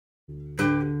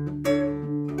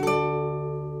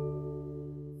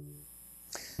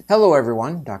Hello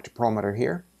everyone, Dr. Perlmutter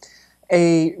here.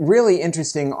 A really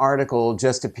interesting article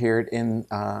just appeared in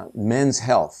Men's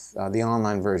Health, the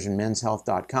online version,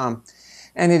 menshealth.com,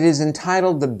 and it is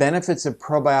entitled, "The Benefits of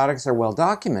Probiotics Are Well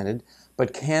Documented,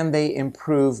 but Can They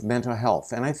Improve Mental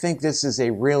Health?" And I think this is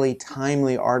a really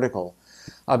timely article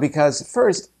because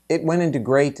first, it went into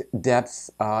great depth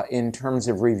in terms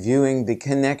of reviewing the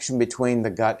connection between the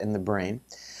gut and the brain,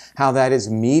 how that is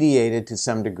mediated to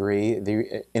some degree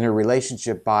in a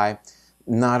relationship by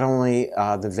not only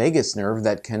the vagus nerve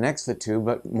that connects the two,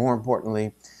 but more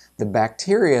importantly, the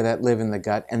bacteria that live in the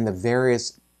gut and the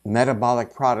various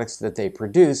metabolic products that they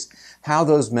produce, how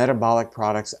those metabolic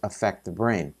products affect the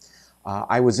brain.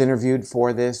 I was interviewed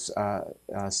for this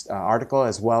article,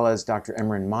 as well as Dr.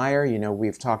 Emran Meyer. You know,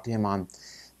 we've talked to him on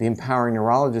The Empowering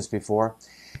Neurologist before.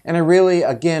 And I really,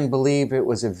 again, believe it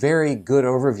was a very good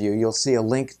overview. You'll see a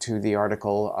link to the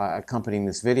article accompanying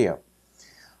this video.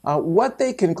 What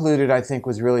they concluded, I think,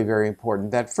 was really very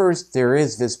important. That first, there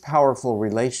is this powerful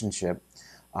relationship.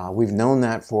 We've known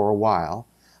that for a while.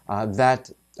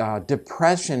 That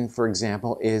depression, for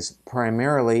example, is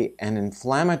primarily an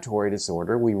inflammatory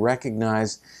disorder. We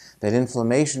recognize that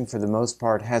inflammation, for the most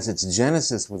part, has its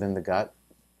genesis within the gut.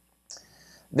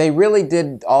 They really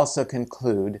did also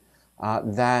conclude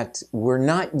that we're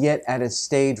not yet at a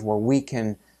stage where we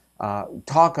can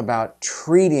talk about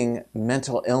treating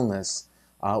mental illness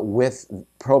with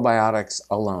probiotics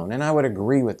alone, and I would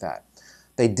agree with that.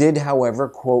 They did, however,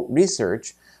 quote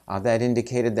research that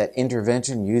indicated that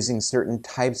intervention using certain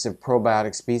types of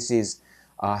probiotic species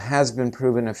has been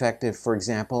proven effective, for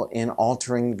example, in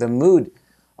altering the mood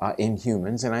in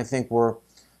humans, and I think we're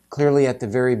clearly at the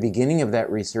very beginning of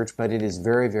that research, but it is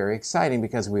very, very exciting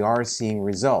because we are seeing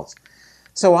results.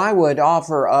 So I would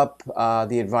offer up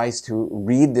the advice to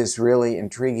read this really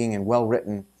intriguing and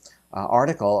well-written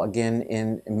article, again,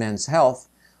 in Men's Health.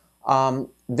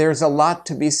 There's a lot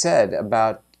to be said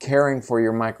about caring for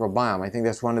your microbiome. I think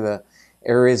that's one of the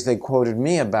areas they quoted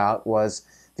me about, was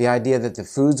the idea that the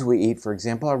foods we eat, for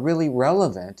example, are really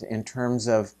relevant in terms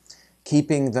of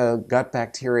keeping the gut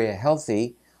bacteria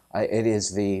healthy. It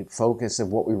is the focus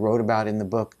of what we wrote about in the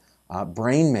book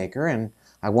Brain Maker, and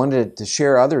I wanted to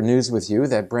share other news with you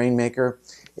that Brain Maker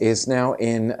is now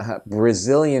in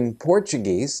Brazilian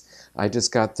Portuguese. I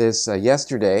just got this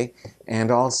yesterday, and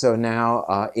also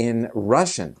now in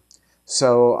Russian.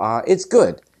 So it's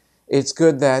good. It's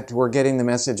good that we're getting the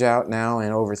message out now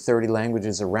in over 30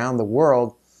 languages around the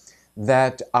world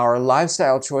that our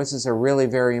lifestyle choices are really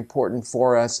very important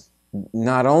for us,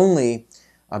 not only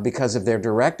because of their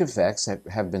direct effects that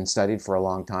have been studied for a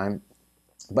long time,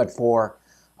 but for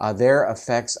their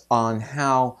effects on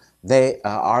how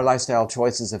our lifestyle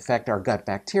choices affect our gut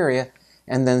bacteria,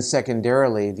 and then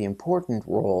secondarily, the important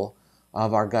role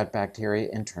of our gut bacteria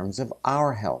in terms of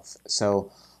our health.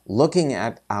 So looking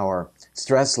at our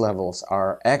stress levels,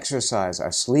 our exercise,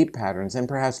 our sleep patterns, and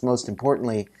perhaps most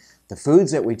importantly, the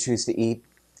foods that we choose to eat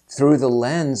through the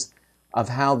lens of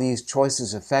how these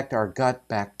choices affect our gut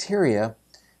bacteria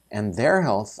and their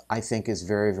health, I think is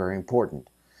very, very important.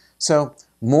 So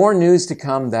more news to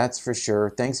come, that's for sure.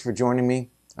 Thanks for joining me.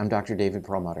 I'm Dr. David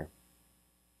Perlmutter.